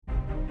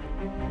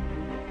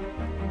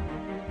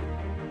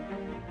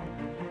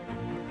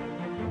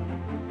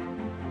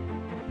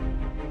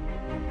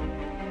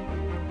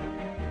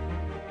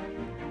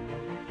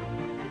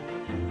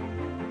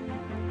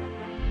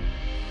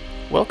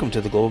Welcome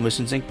to the Global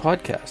Missions Inc.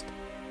 podcast.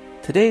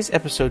 Today's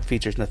episode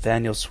features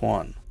Nathaniel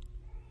Swan.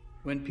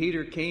 When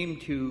Peter came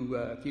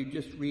to, if you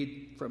just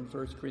read from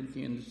 1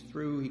 Corinthians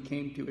through, he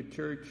came to a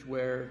church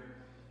where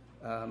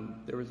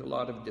there was a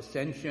lot of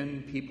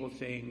dissension, people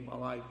saying,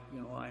 well,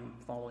 I'm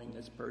following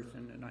this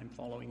person and I'm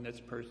following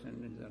this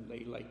person, and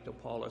they liked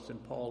Apollos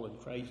and Paul and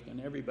Christ and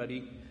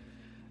everybody.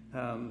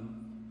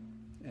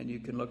 And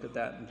you can look at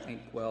that and think,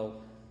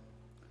 well,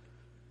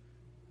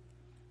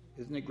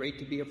 isn't it great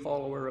to be a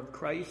follower of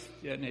Christ?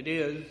 And it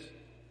is,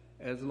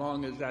 as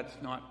long as that's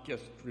not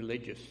just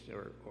religious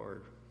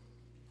or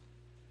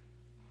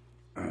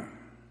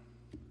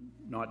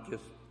not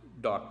just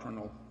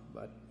doctrinal,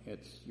 but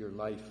it's your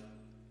life.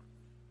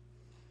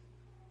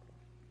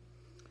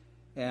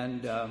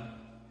 And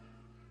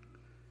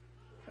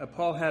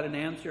Paul had an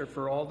answer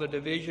for all the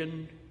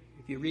division.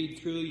 If you read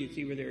through, you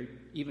see where they're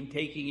even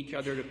taking each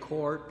other to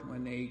court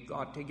when they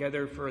got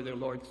together for the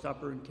Lord's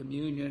Supper and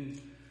communion.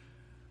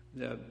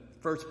 The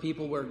first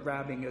people were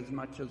grabbing as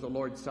much of the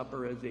Lord's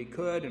Supper as they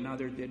could, and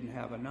others didn't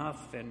have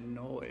enough, and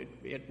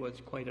it was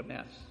quite a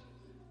mess.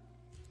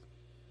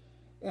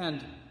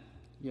 And,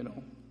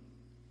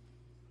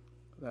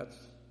 that's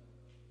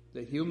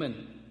the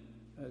human,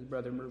 as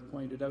Brother Murph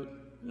pointed out.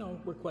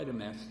 We're quite a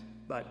mess,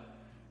 but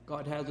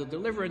God has a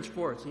deliverance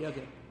for us. He has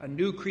a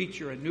new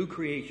creature, a new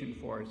creation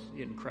for us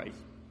in Christ.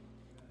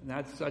 And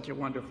that's such a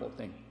wonderful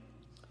thing.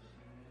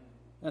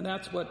 And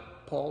that's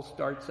what Paul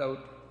starts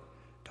out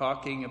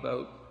talking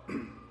about.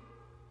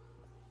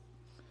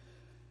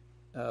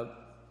 1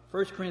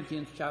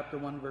 Corinthians chapter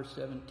 1, verse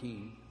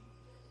 17.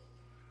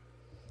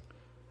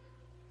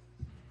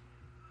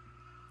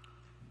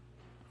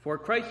 For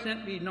Christ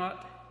sent me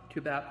not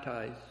to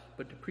baptize,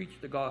 but to preach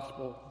the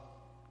gospel,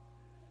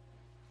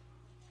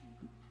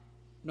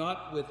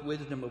 not with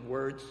wisdom of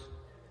words,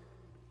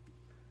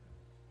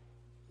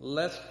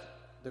 lest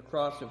the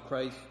cross of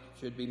Christ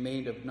should be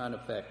made of none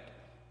effect.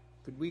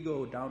 Could we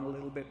go down a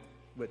little bit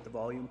with the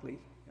volume, please?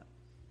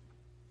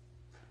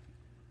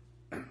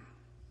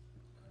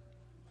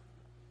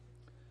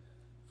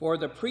 For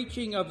the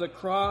preaching of the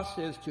cross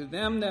is to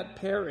them that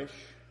perish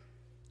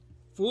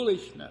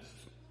foolishness,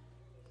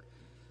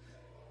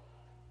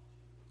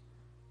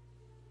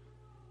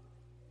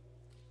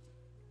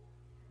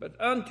 but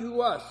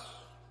unto us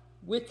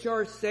which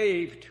are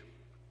saved,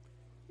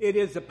 it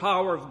is the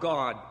power of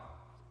God.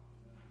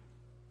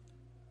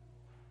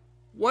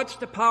 What's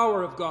the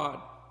power of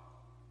God?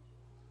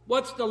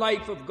 What's the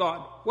life of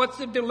God? What's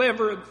the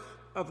deliverance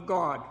of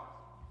God?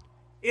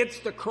 It's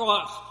the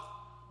cross.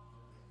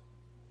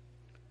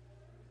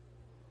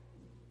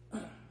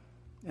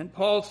 And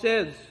Paul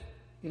says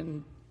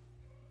in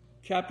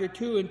chapter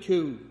 2 and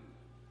 2,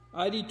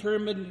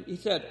 he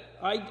said,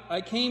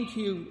 I came to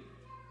you,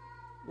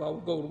 well,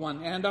 we'll go to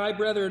 1. And I,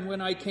 brethren,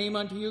 when I came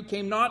unto you,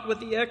 came not with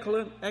the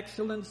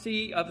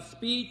excellency of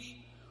speech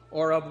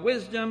or of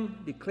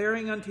wisdom,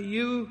 declaring unto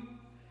you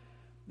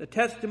the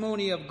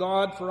testimony of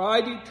God, for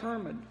I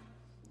determined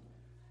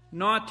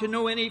not to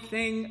know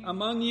anything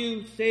among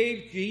you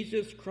save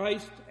Jesus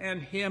Christ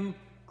and him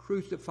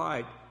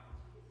crucified.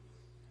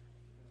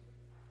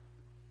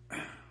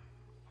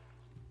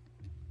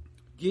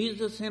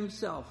 Jesus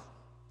himself.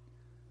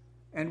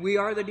 And we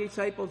are the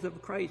disciples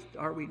of Christ,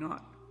 are we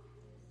not?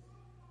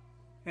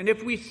 And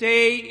if we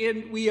say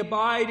we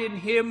abide in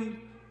him,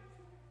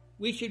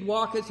 we should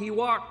walk as he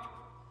walked.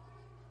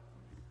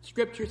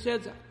 Scripture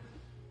says that.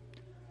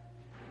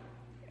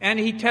 And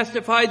he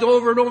testifies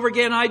over and over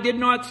again, I did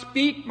not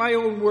speak my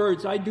own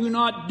words. I do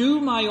not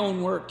do my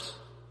own works.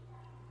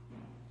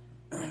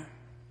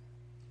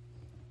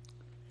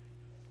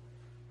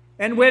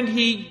 And when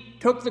he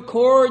took the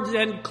cords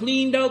and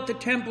cleaned out the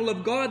temple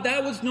of God,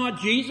 that was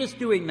not Jesus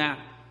doing that.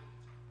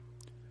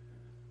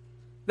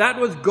 That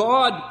was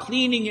God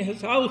cleaning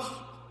his house.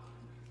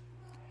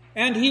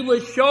 And he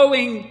was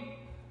showing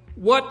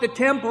what the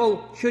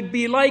temple should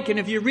be like. And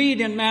if you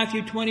read in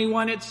Matthew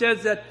 21, it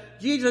says that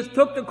Jesus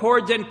took the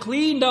cords and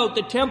cleaned out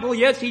the temple.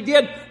 Yes, he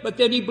did. But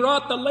then he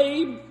brought the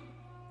lame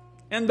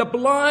and the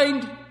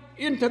blind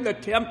into the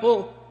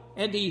temple,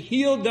 and he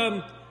healed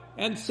them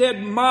and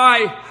said,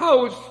 my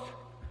house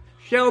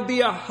shall be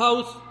a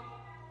house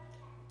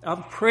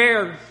of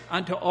prayer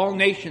unto all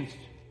nations.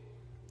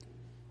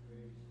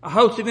 A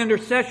house of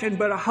intercession,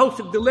 but a house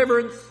of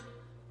deliverance,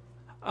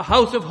 a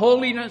house of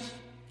holiness,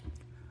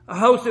 a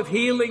house of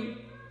healing.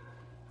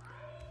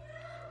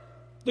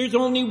 There's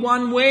only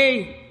one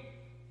way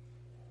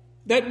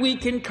that we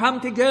can come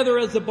together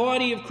as the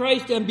body of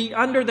Christ and be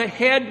under the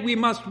head. We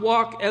must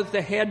walk as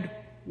the head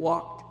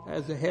walked,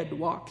 as the head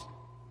walks.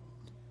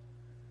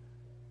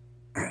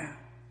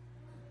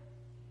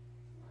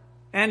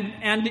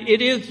 And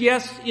it is,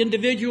 yes,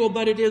 individual,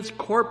 but it is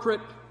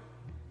corporate.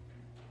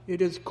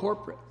 It is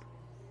corporate.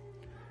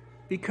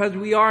 Because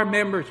we are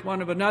members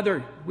one of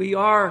another. We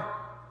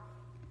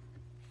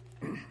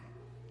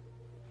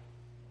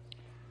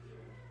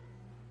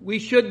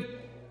should,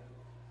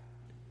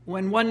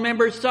 when one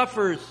member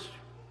suffers,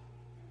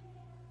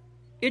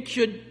 it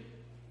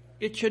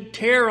should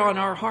tear on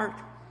our heart.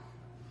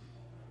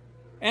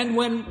 And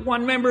when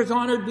one member is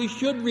honored, we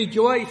should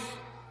rejoice.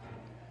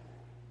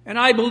 And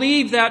I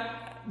believe that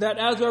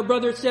as our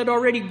brother said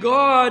already,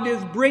 God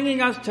is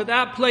bringing us to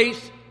that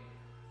place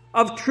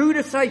of true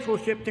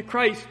discipleship to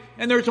Christ.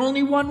 And there's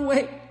only one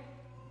way.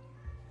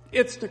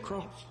 It's the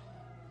cross.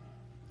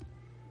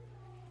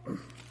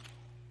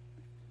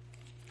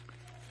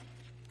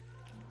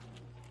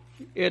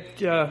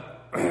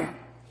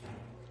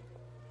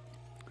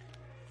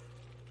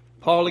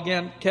 Paul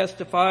again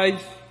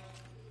testifies.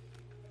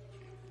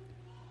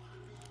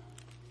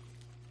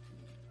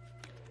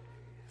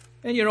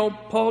 And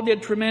Paul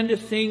did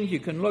tremendous things. You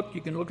can look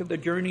at the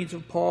journeys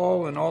of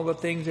Paul and all the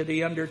things that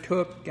he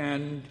undertook,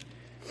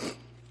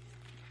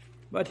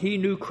 but he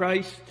knew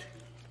Christ.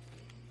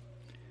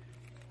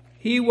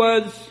 He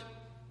was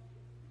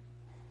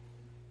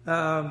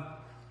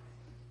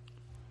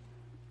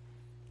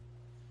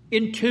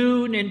in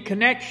tune, in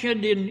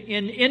connection,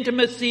 in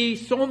intimacy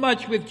so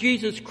much with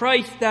Jesus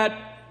Christ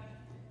that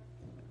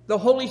the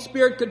Holy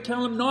Spirit could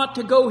tell him not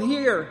to go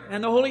here,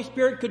 and the Holy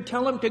Spirit could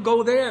tell him to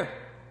go there.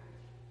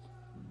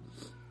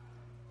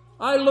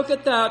 I look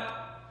at that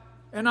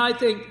and I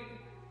think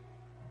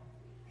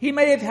he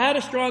may have had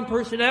a strong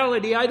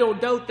personality, I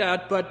don't doubt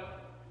that, but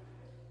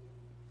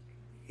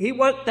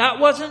that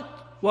wasn't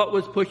what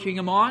was pushing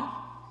him on.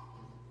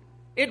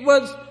 It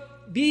was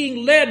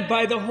being led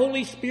by the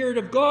Holy Spirit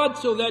of God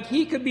so that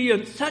he could be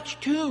in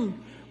such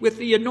tune with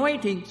the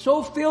anointing,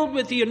 so filled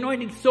with the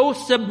anointing, so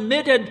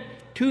submitted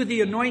to the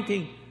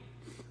anointing,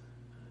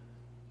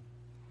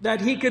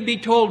 that he could be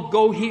told,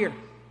 go here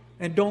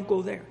and don't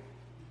go there.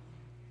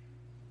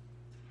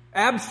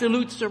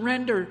 Absolute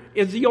surrender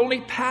is the only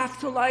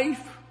path to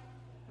life.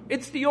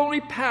 It's the only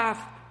path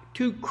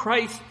to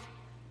Christ.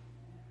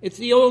 It's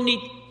the only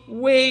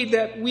way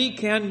that we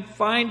can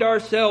find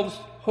ourselves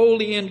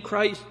wholly in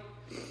Christ.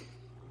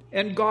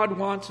 And God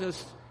wants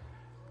us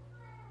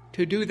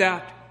to do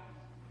that.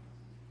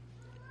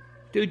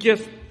 To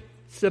just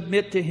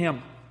submit to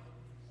Him.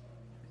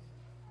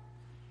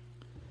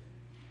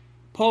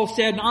 Paul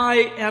said, I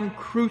am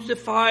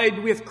crucified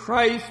with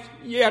Christ,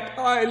 yet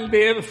I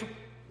live.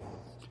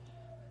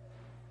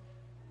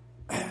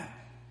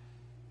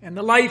 And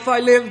the life I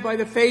live by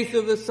the faith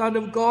of the Son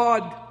of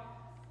God.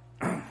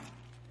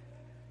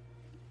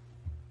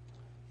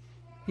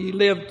 He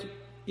lived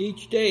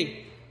each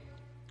day.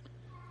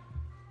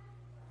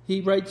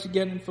 He writes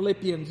again in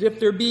Philippians, if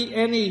there be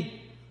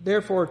any,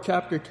 therefore,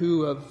 chapter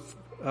 2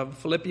 of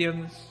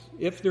Philippians,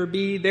 if there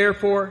be,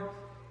 therefore,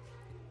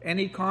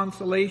 any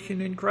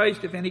consolation in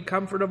Christ, if any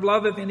comfort of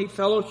love, if any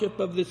fellowship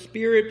of the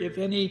Spirit, if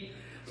any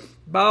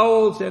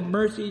bowels and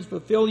mercies,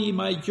 fulfill ye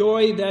my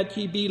joy, that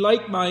ye be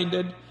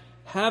like-minded,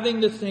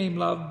 having the same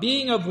love,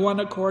 being of one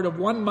accord, of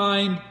one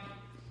mind.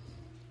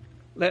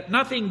 Let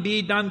nothing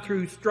be done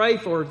through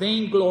strife or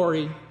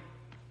vainglory,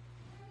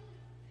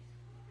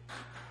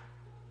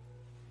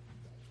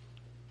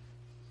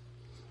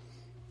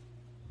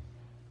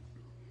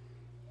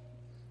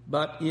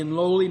 but in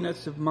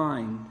lowliness of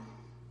mind,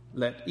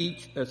 let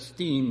each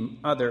esteem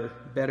other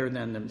better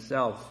than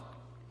themselves.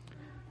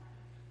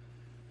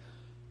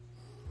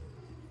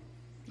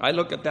 I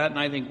look at that and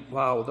I think,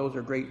 wow, those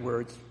are great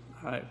words.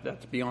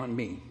 That's beyond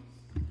me.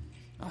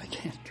 I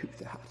can't do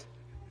that.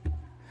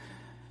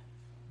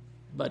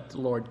 But the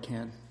Lord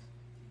can.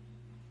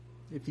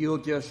 If you'll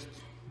just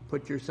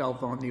put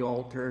yourself on the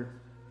altar,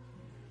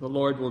 the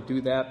Lord will do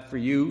that for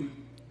you.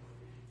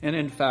 And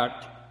in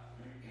fact,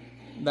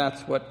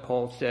 that's what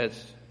Paul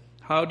says.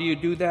 How do you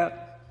do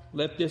that?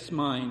 Let this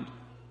mind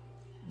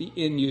be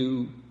in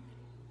you,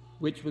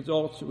 which was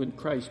also in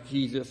Christ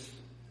Jesus.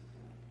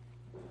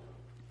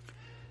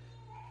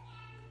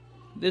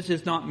 This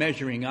is not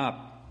measuring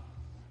up.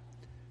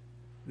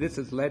 This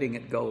is letting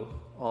it go,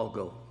 all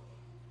go.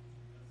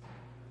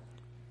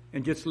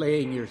 And just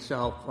laying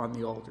yourself on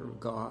the altar of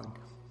God.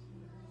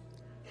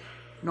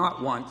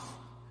 Not once.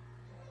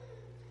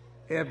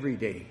 Every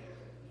day.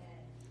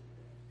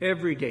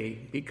 Every day.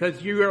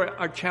 Because you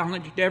are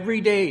challenged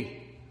every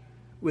day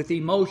with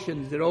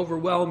emotions that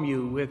overwhelm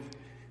you, with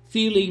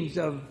feelings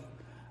of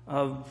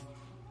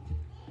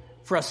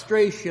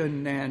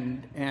frustration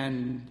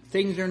and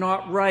things are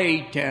not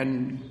right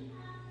and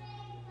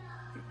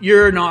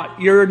you're not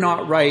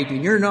right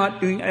and you're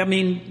not doing,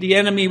 the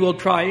enemy will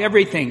try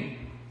everything.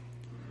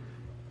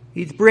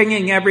 He's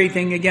bringing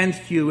everything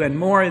against you and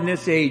more in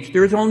this age.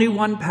 There's only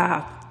one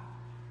path,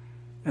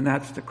 and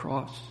that's the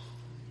cross.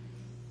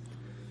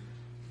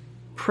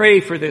 Pray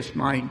for this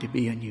mind to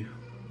be in you.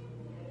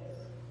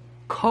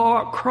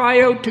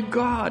 Cry out to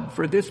God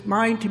for this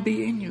mind to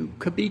be in you,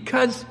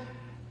 because,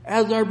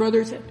 as our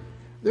brother said,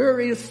 there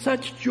is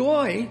such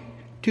joy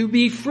to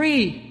be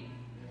free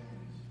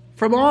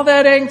from all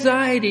that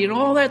anxiety and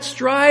all that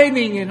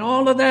striving and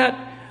all of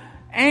that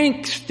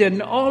angst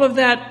and all of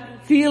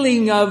that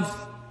feeling of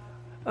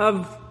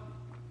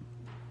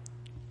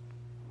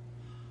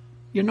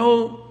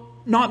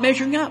not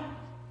measuring up.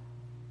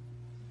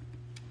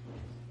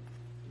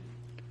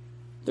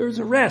 There's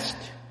a rest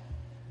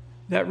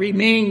that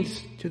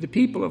remains to the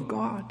people of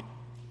God.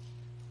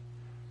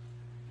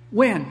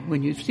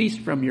 When you've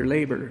ceased from your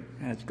labor,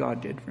 as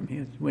God did from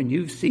his. When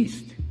you've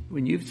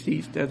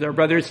ceased, as our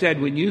brother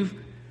said,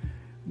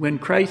 when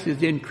Christ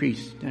is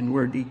increased and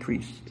we're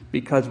decreased,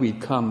 because we've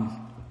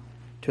come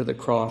to the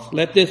cross.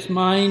 Let this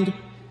mind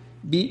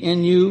be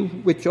in you,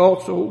 which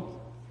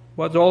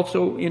was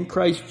also in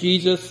Christ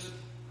Jesus.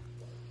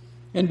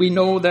 And we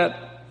know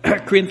that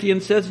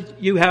Corinthians says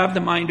you have the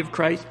mind of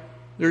Christ.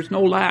 There's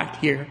no lack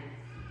here.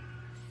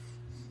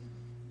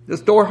 The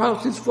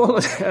storehouse is full,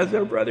 as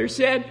our brother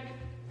said.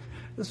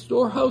 The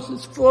storehouse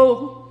is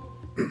full.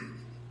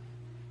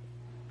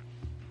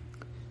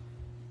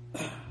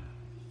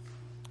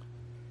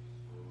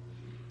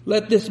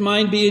 Let this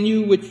mind be in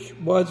you, which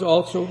was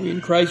also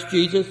in Christ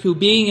Jesus, who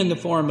being in the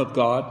form of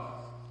God,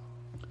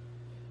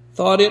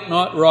 thought it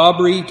not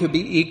robbery to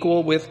be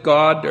equal with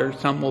God, or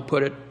some will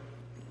put it,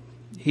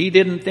 he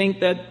didn't think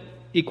that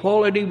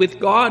equality with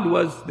God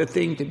was the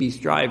thing to be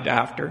strived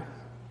after.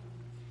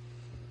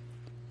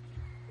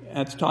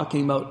 That's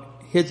talking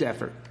about his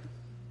effort.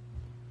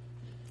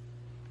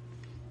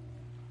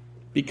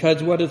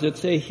 Because what does it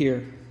say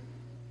here?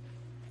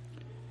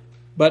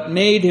 But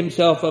made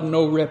himself of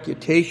no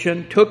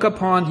reputation, took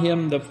upon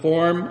him the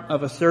form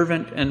of a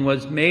servant, and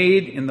was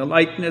made in the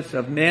likeness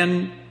of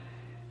men.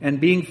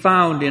 And being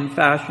found in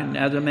fashion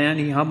as a man,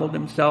 he humbled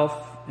himself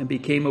and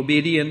became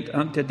obedient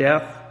unto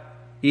death,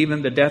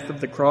 even the death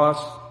of the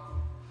cross.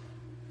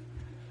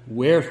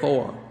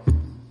 Wherefore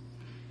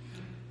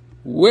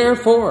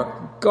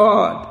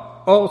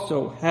God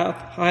also hath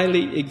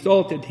highly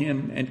exalted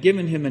him, and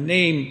given him a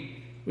name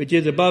which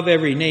is above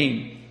every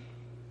name,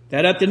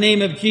 that at the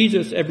name of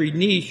Jesus every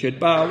knee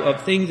should bow,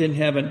 of things in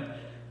heaven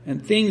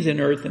and things in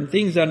earth and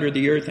things under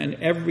the earth, and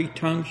every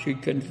tongue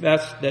should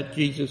confess that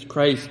Jesus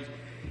Christ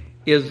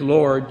is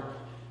Lord,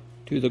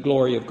 to the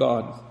glory of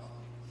God.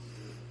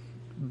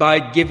 By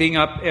giving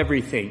up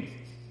everything,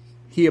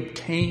 he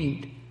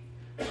obtained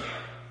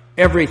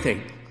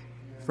everything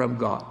from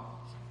God.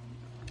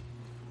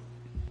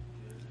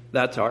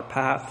 That's our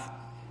path.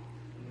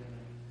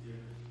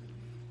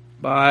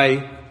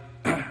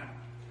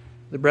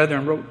 The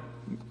brethren wrote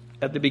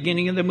at the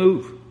beginning of the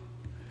move,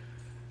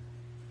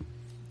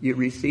 you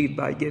receive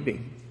by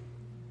giving.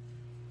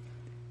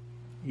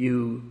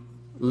 You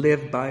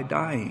live by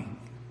dying.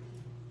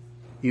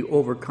 You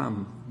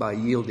overcome by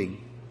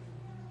yielding.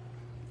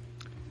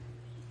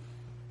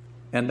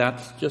 And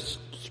that's just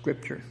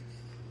Scripture.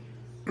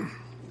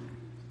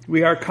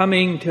 We are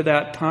coming to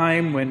that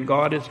time when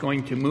God is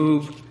going to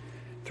move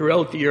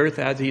throughout the earth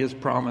as he has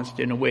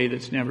promised, in a way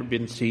that's never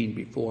been seen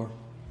before.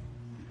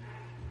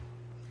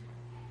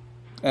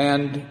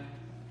 And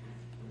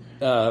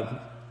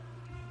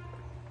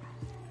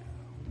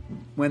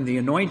when the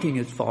anointing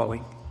is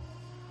falling,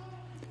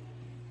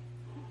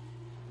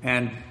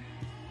 and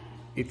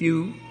if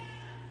you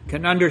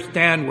can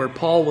understand where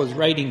Paul was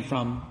writing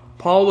from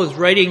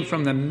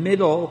the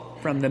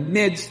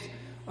midst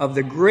of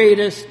the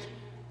greatest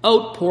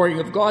outpouring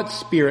of God's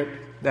Spirit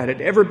that had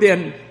ever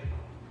been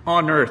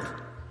on earth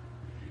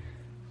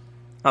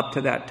up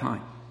to that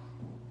time.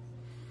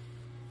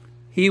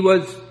 He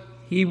was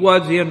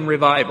in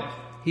revival.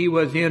 He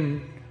was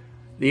in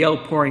the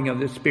outpouring of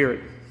the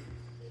Spirit.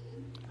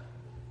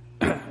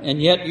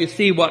 And yet you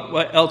see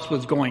what else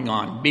was going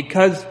on.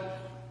 Because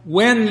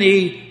when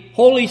the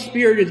Holy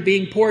Spirit is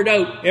being poured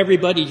out,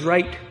 everybody's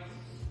right.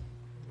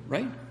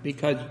 Right?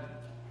 Because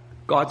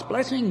God's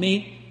blessing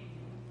me,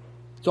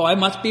 so I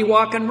must be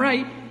walking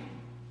right.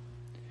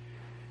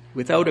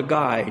 Without a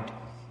guide,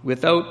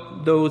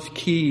 without those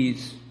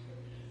keys.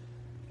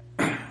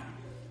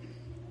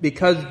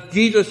 Because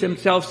Jesus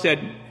himself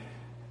said,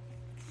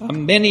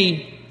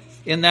 many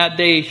in that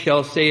day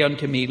shall say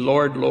unto me,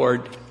 Lord,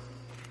 Lord,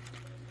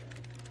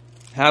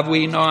 have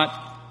we not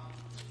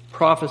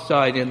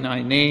prophesied in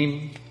thy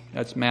name?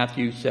 That's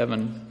Matthew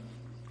 7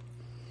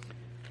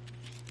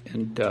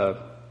 and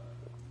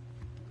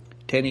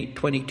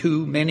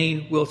 10:22.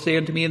 Many will say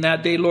unto me in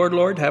that day, Lord,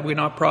 Lord, have we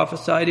not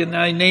prophesied in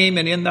thy name,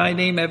 and in thy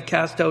name have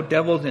cast out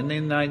devils, and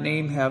in thy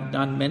name have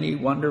done many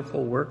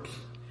wonderful works?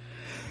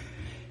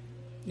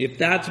 If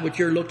that's what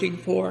you're looking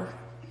for,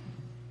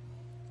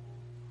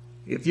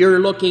 if you're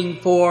looking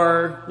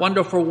for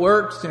wonderful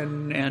works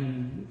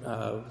and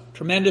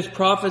tremendous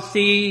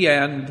prophecy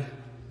and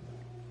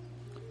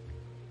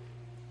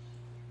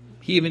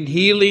even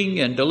healing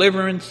and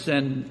deliverance,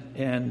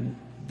 and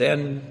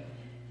then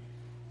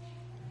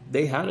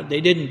they had it.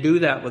 They didn't do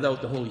that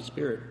without the Holy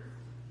Spirit.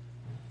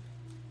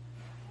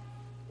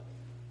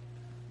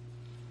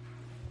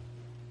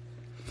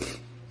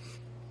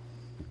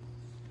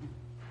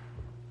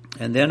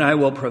 And then I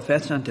will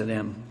profess unto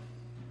them,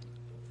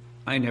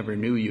 I never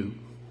knew you.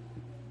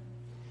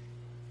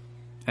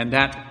 And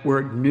that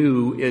word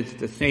knew is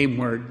the same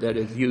word that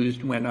is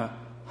used when a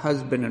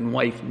husband and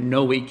wife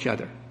know each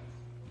other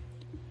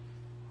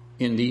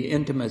in the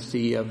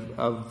intimacy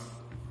of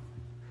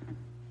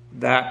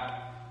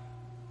that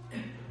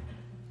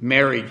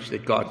marriage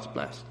that God's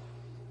blessed.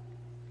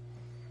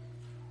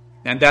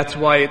 And that's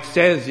why it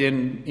says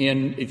in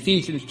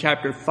Ephesians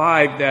chapter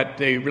 5 that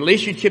the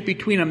relationship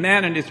between a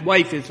man and his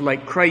wife is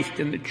like Christ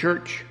and the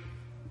church.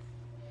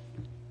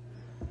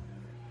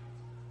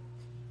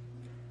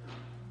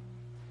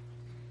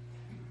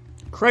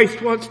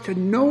 Christ wants to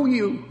know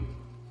you.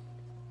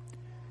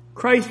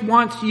 Christ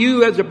wants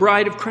you as a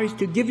bride of Christ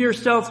to give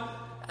yourself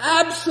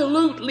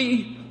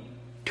absolutely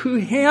to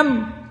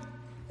Him.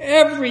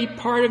 Every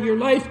part of your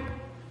life.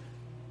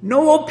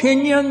 No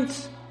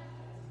opinions.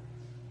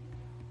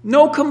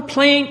 No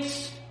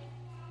complaints.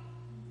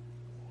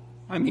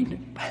 I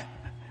mean,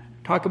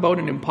 talk about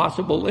an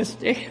impossible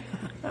list, eh?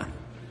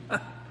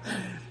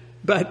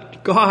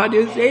 But God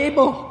is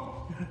able.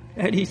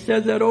 And He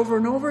says that over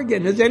and over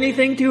again. Is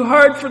anything too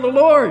hard for the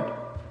Lord?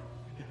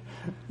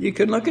 You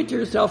can look at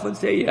yourself and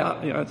say,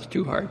 yeah, it's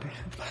too hard.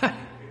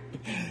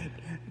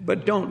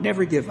 But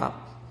never give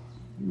up.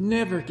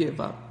 Never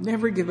give up.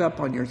 Never give up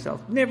on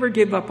yourself. Never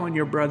give up on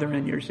your brother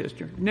and your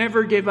sister.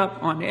 Never give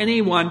up on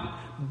anyone,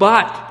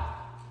 but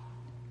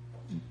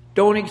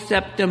don't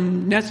accept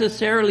them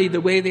necessarily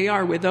the way they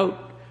are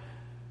without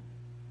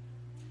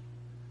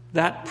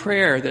that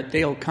prayer that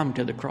they'll come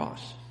to the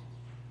cross.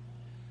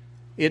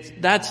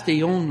 That's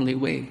the only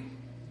way.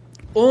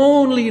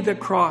 Only the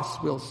cross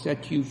will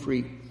set you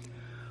free.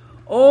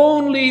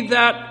 Only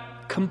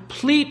that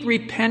complete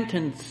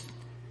repentance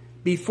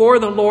before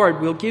the Lord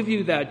will give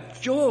you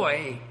that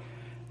joy,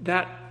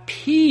 that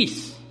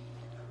peace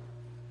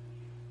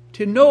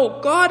to know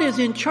God is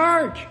in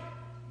charge.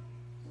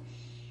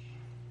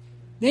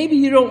 Maybe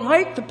you don't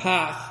like the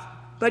path,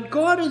 but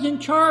God is in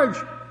charge.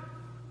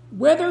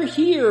 Whether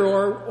here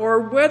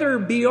or whether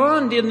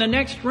beyond in the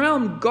next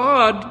realm,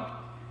 God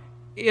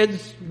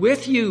is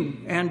with you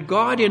and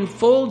God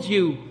enfolds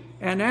you.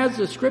 And as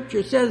the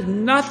scripture says,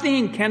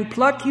 nothing can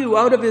pluck you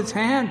out of His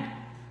hand.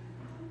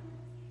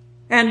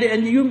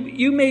 And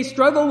you may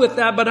struggle with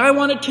that, but I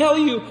want to tell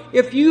you,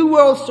 if you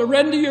will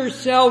surrender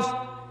yourself,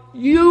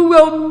 you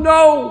will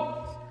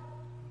know.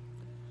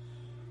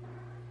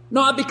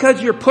 Not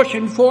because you're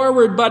pushing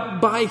forward,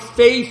 but by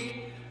faith.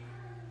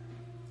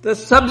 The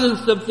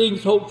substance of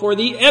things hoped for,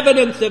 the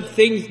evidence of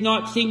things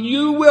not seen.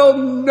 You will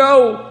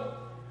know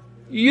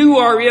you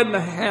are in the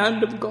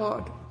hand of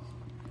God.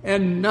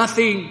 And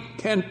nothing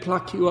can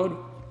pluck you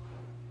out.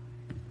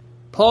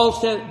 Paul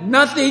said,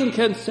 nothing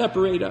can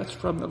separate us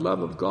from the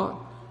love of God.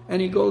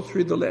 And he goes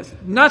through the list.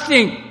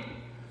 Nothing.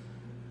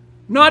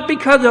 Not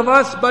because of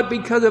us, but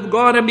because of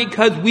God and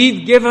because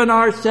we've given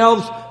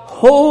ourselves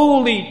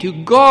wholly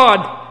to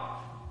God.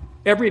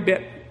 Every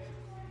bit.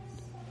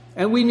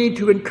 And we need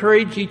to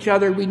encourage each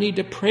other. We need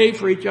to pray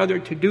for each other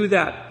to do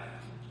that.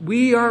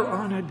 We are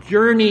on a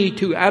journey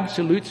to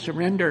absolute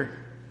surrender.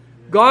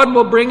 God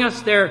will bring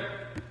us there.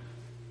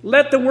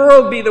 Let the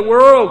world be the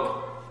world.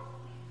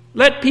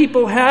 Let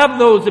people have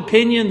those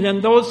opinions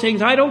and those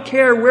things. I don't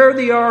care where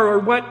they are or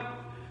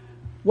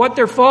what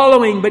they're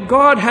following, but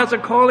God has a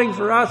calling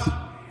for us.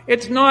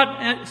 It's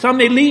not some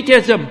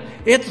elitism.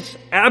 It's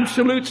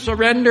absolute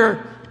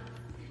surrender.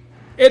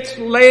 It's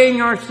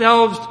laying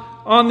ourselves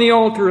on the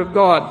altar of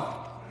God.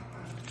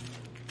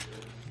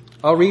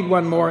 I'll read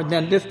one more, and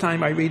then this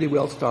time I really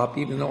will stop,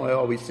 even though I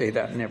always say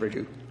that and never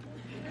do.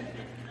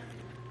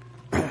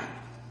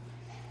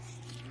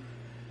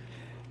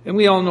 And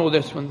we all know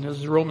this one. This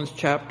is Romans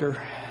chapter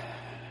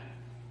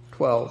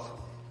 12.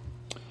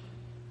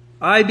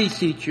 I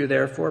beseech you,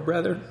 therefore,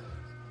 brethren,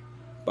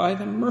 by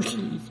the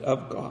mercies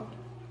of God.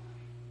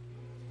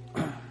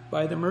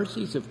 By the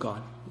mercies of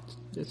God.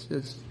 This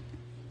is...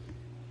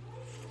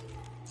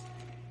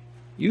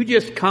 You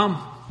just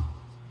come.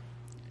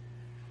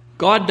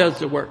 God does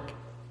the work.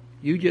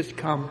 You just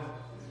come.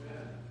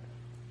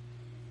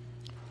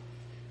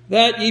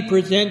 That ye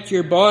present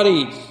your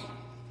bodies.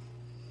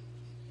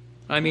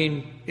 I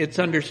mean, it's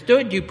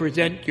understood you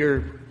present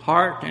your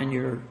heart and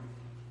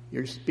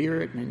your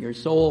spirit and your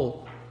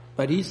soul.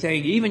 But he's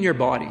saying even your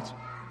bodies.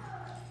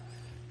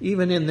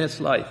 Even in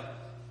this life.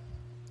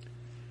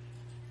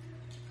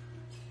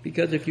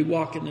 Because if you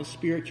walk in the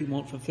Spirit, you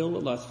won't fulfill the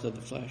lusts of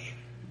the flesh.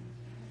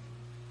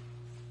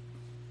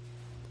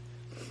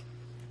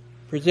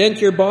 Present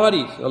your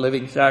bodies a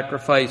living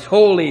sacrifice,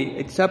 holy,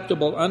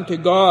 acceptable unto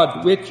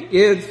God, which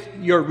is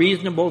your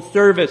reasonable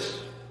service.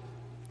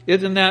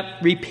 Isn't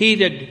that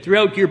repeated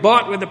throughout? You're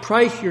bought with a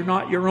price, you're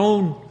not your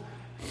own.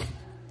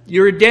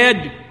 You're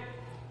dead.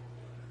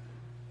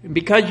 And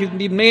because you can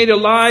be made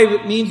alive,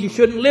 it means you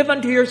shouldn't live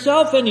unto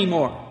yourself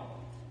anymore.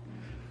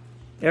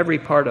 Every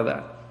part of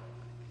that.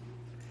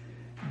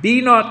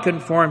 Be not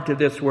conformed to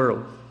this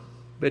world,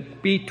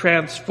 but be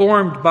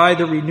transformed by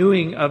the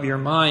renewing of your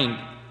mind.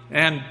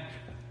 And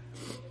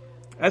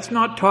that's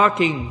not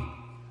talking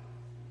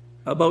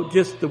about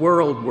just the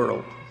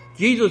world.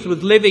 Jesus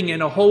was living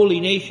in a holy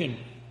nation,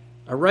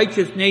 a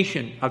righteous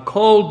nation, a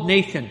called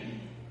nation.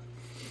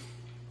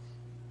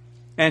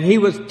 And he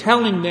was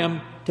telling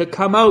them to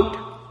come out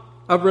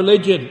of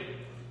religion,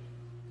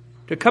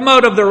 to come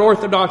out of their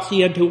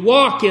orthodoxy and to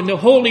walk in the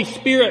Holy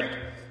Spirit.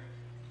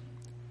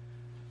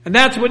 And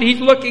that's what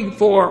he's looking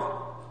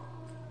for.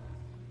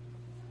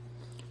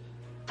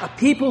 A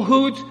people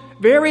whose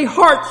very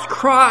hearts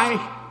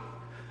cry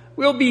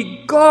will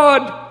be,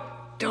 God,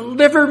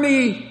 deliver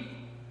me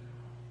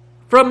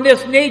from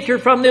this nature,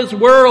 from this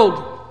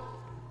world,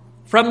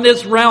 from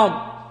this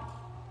realm.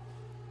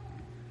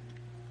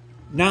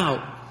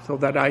 Now, so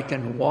that I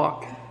can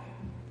walk.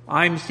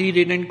 I'm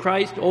seated in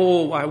Christ.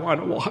 Oh, I want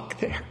to walk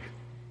there.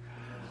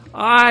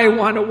 I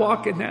want to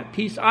walk in that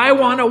peace. I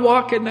want to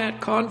walk in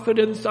that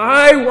confidence.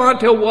 I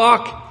want to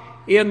walk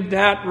in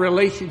that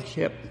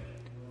relationship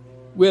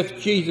with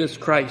Jesus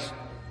Christ.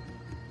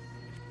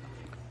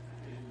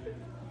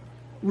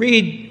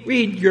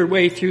 Read your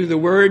way through the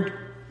Word.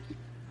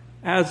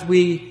 As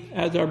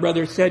our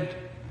brother said,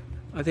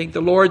 I think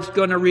the Lord's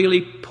going to really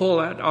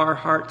pull at our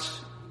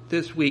hearts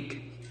this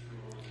week.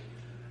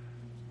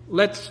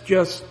 Let's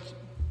just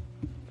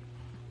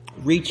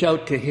reach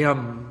out to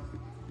Him.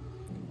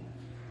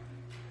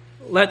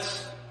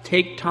 Let's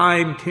take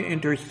time to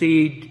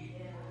intercede.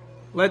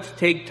 Let's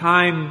take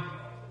time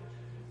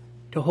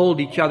to hold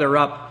each other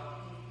up.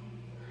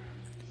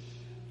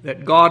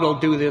 That God will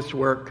do this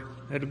work.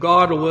 That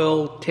God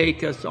will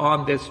take us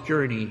on this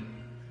journey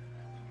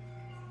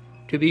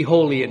to be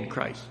holy in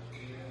Christ.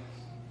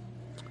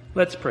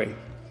 Let's pray.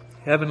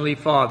 Heavenly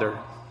Father,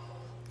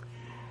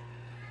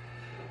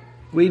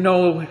 we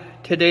know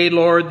today,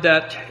 Lord,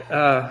 that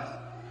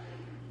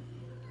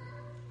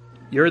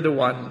You're the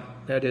one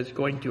that is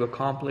going to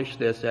accomplish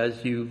this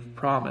as you've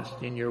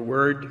promised in your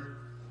word,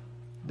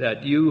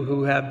 that you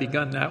who have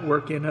begun that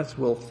work in us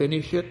will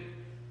finish it.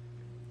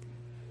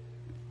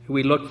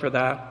 We look for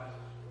that.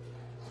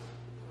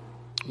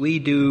 We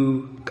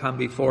do come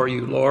before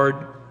you, Lord,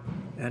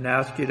 and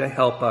ask you to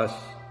help us.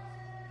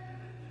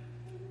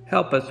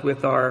 Help us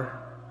with the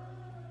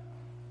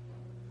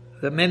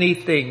many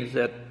things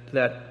that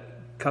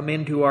come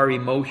into our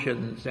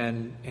emotions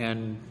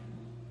and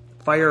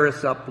fire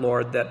us up,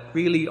 Lord, that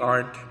really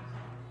aren't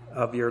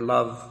of your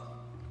love.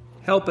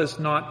 Help us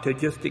not to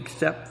just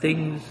accept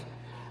things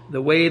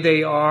the way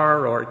they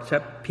are or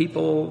accept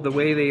people the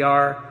way they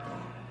are,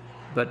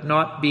 but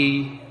not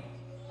be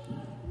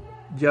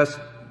just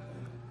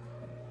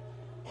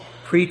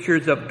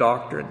preachers of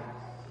doctrine,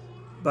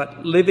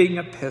 but living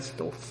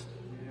epistles.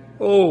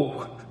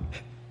 Oh,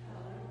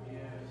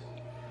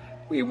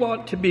 we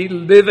want to be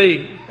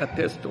living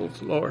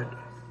epistles, Lord.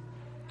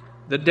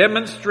 The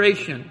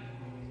demonstration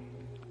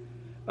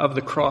of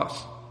the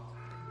cross.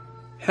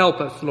 Help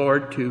us,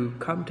 Lord, to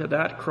come to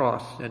that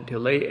cross and to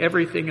lay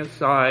everything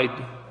aside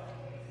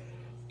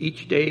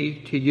each day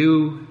to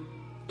you,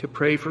 to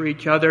pray for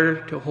each other,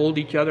 to hold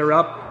each other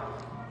up,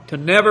 to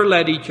never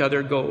let each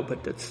other go,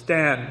 but to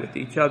stand with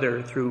each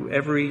other through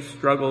every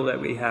struggle that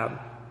we have.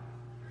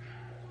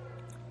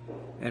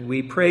 And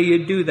we pray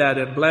you do that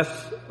and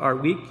bless our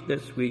week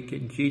this week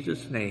in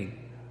Jesus' name.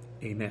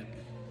 Amen.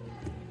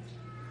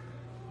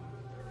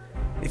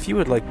 If you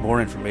would like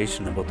more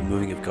information about the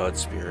moving of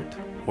God's Spirit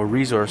or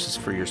resources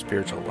for your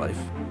spiritual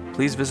life,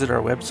 please visit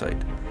our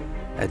website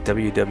at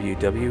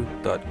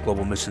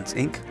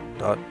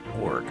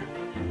www.globalmissionsinc.org.